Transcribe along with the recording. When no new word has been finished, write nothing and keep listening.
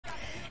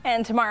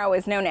And tomorrow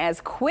is known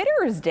as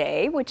Quitter's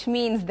Day, which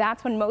means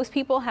that's when most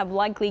people have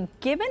likely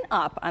given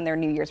up on their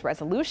New Year's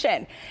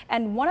resolution.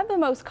 And one of the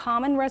most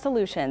common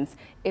resolutions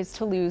is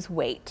to lose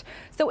weight.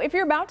 So if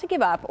you're about to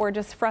give up or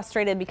just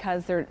frustrated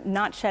because they're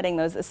not shedding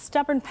those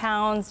stubborn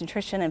pounds,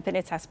 nutrition and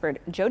fitness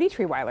expert Jody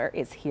Trierweiler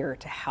is here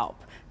to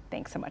help.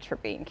 Thanks so much for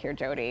being here,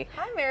 Jody.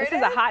 Hi, Meredith. This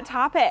is a hot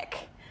topic.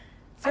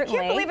 Certainly.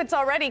 I can't believe it's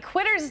already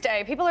Quitter's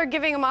Day. People are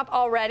giving them up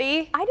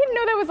already. I didn't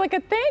know that was like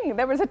a thing.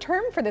 There was a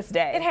term for this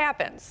day. It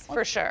happens,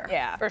 for sure.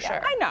 Yeah, for sure.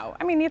 I know.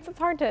 I mean, it's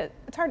hard to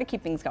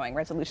keep things going,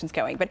 resolutions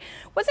going. But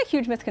what's a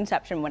huge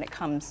misconception when it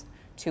comes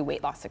to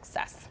weight loss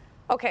success?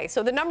 Okay,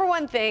 so the number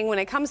one thing when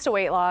it comes to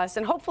weight loss,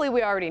 and hopefully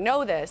we already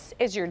know this,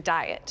 is your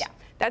diet. Yeah.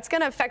 That's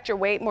going to affect your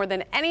weight more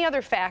than any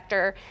other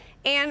factor.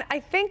 And I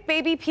think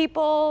maybe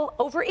people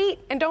overeat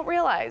and don't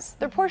realize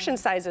their portion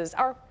sizes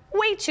are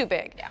way too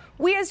big. Yeah.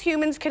 We as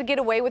humans could get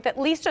away with at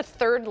least a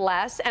third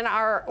less, and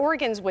our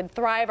organs would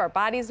thrive, our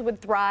bodies would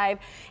thrive,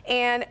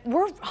 and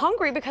we're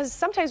hungry because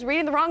sometimes we're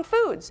eating the wrong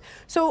foods.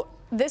 So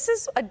this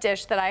is a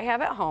dish that I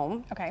have at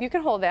home. Okay. You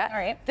can hold that. All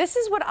right. This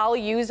is what I'll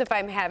use if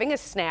I'm having a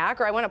snack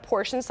or I want to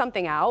portion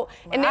something out.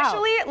 Wow.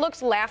 Initially, it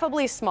looks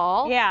laughably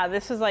small. Yeah,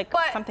 this is like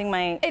something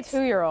my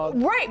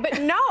 2-year-old. Right,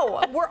 but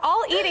no, we're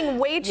all eating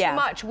way too Yeah.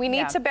 much. We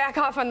need to back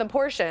off on the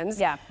portions.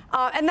 Yeah.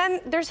 And then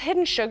there's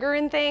hidden sugar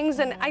in things,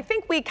 and I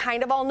think we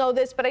kind of all know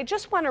this, but I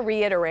just want to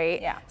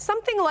reiterate. Yeah.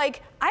 Something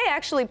like, I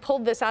actually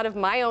pulled this out of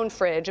my own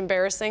fridge,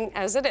 embarrassing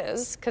as it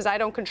is, because I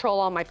don't control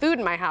all my food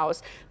in my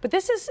house, but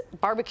this is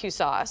barbecue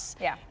sauce.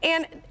 Yeah.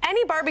 And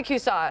any barbecue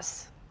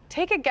sauce,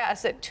 take a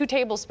guess at 2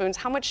 tablespoons,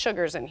 how much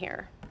sugar's in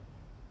here?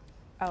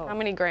 Oh. How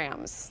many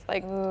grams?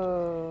 Like,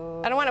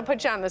 Ooh. I don't want to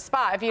put you on the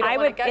spot if you don't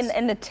want to guess.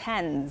 In the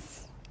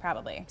tens,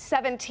 probably.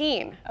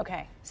 17.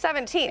 Okay.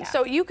 17. Yeah.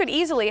 So you could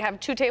easily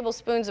have 2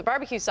 tablespoons of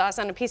barbecue sauce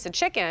on a piece of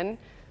chicken.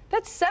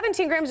 That's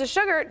 17 grams of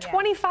sugar. Yeah.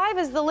 25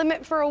 is the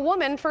limit for a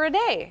woman for a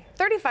day.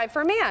 35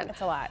 for a man.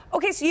 That's a lot.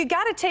 Okay, so you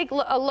got to take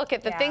a look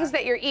at the things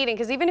that you're eating,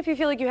 because even if you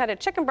feel like you had a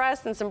chicken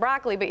breast and some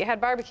broccoli, but you had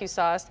barbecue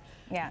sauce,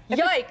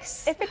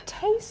 yikes. If it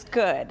tastes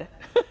good.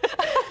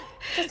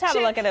 Just have a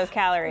look at those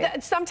calories.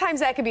 Sometimes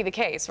that could be the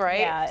case,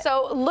 right? Yeah.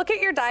 So look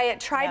at your diet,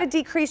 try to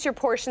decrease your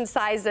portion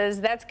sizes.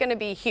 That's going to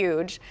be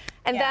huge.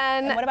 And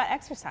then and what about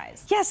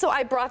exercise? Yeah, so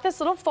I brought this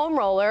little foam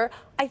roller.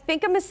 I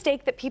think a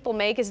mistake that people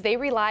make is they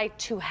rely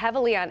too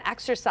heavily on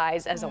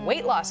exercise as a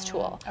weight loss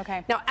tool.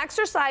 Okay. Now,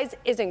 exercise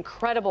is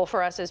incredible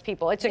for us as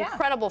people. It's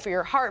incredible for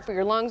your heart, for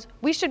your lungs.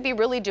 We should be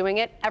really doing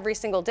it every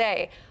single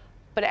day.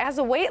 But as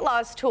a weight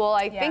loss tool,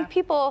 I think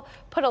people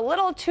put a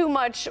little too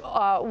much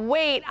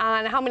weight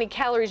on how many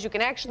calories you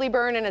can actually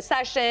burn in a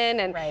session.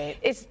 And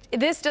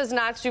this does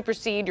not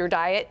supersede your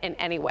diet in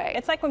any way.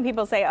 It's like when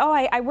people say, oh,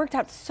 I worked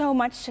out so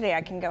much today,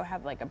 I can go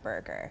have like a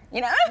burger. You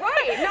know?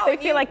 Right. No, they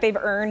feel like they've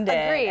earned it.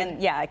 Agreed. And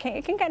yeah, it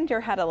can get into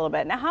your head a little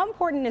bit. Now, how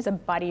important is a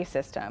buddy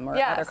system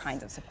or other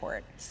kinds of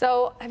support?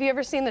 So have you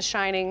ever seen The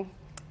Shining?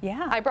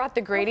 Yeah. I brought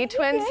the Grady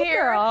twins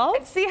here. Girl.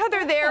 And see how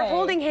they're there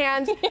holding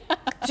hands,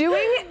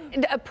 doing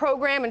a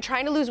program and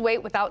trying to lose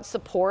weight without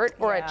support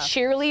or a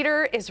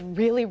cheerleader is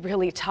really,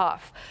 really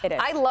tough. It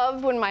is. I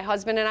love when my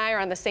husband and I are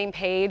on the same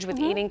page with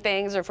eating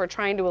things, or if we're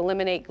trying to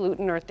eliminate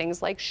gluten or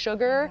things like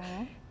sugar.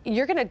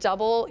 You're going to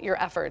double your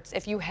efforts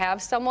if you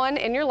have someone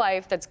in your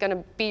life that's going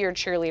to be your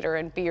cheerleader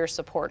and be your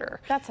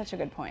supporter. That's such a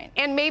good point.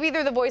 And maybe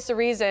they're the voice of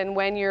reason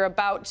when you're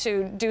about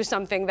to do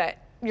something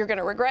that you're going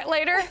to regret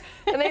later.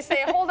 And they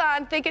say, hold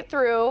on, think it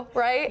through,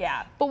 right?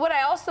 Yeah. But what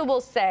I also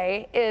will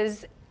say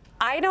is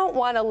I don't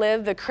want to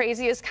live the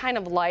craziest kind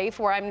of life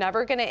where I'm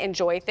never going to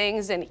enjoy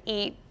things and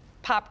eat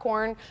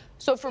popcorn.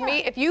 So for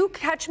me, if you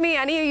catch me,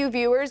 any of you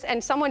viewers,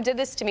 and someone did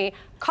this to me,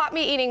 caught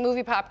me eating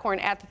movie popcorn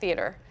at the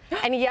theater.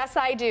 And yes,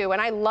 I do,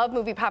 and I love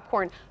movie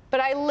popcorn. But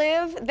I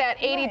live that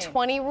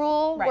 80-20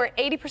 rule where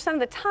 80% of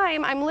the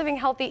time I'm living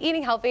healthy,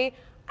 eating healthy.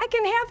 I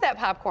can have that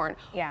popcorn.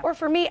 Yeah. Or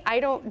for me, I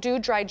don't do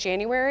dry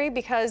January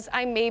because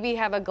I maybe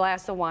have a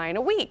glass of wine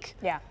a week.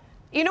 Yeah.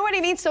 You know what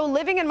I mean? So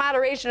living in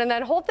moderation, and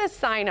then hold this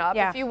sign up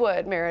if you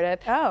would,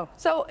 Meredith. Oh.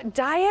 So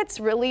diets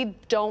really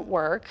don't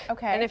work.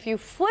 Okay. And if you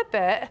flip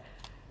it,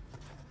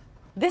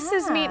 this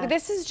is me.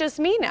 This is just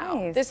me now.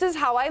 Nice. This is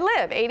how I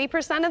live.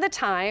 80% of the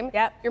time,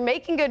 you're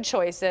making good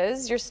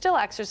choices. You're still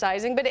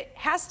exercising, but it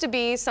has to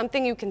be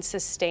something you can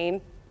sustain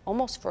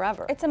almost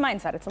forever. It's a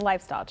mindset. It's a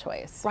lifestyle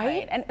choice.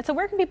 Right? And so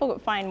where can people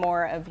find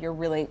more of your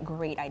really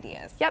great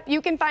ideas? Yep,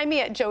 you can find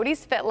me at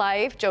Jody's Fit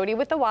Life, Jody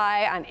with a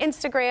Y, on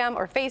Instagram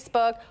or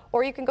Facebook,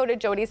 or you can go to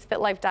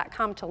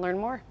jodysfitlife.com to learn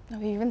more. Oh,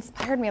 you've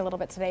inspired me a little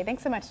bit today.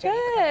 Thanks so much, Jody.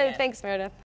 Good. Thanks, Meredith.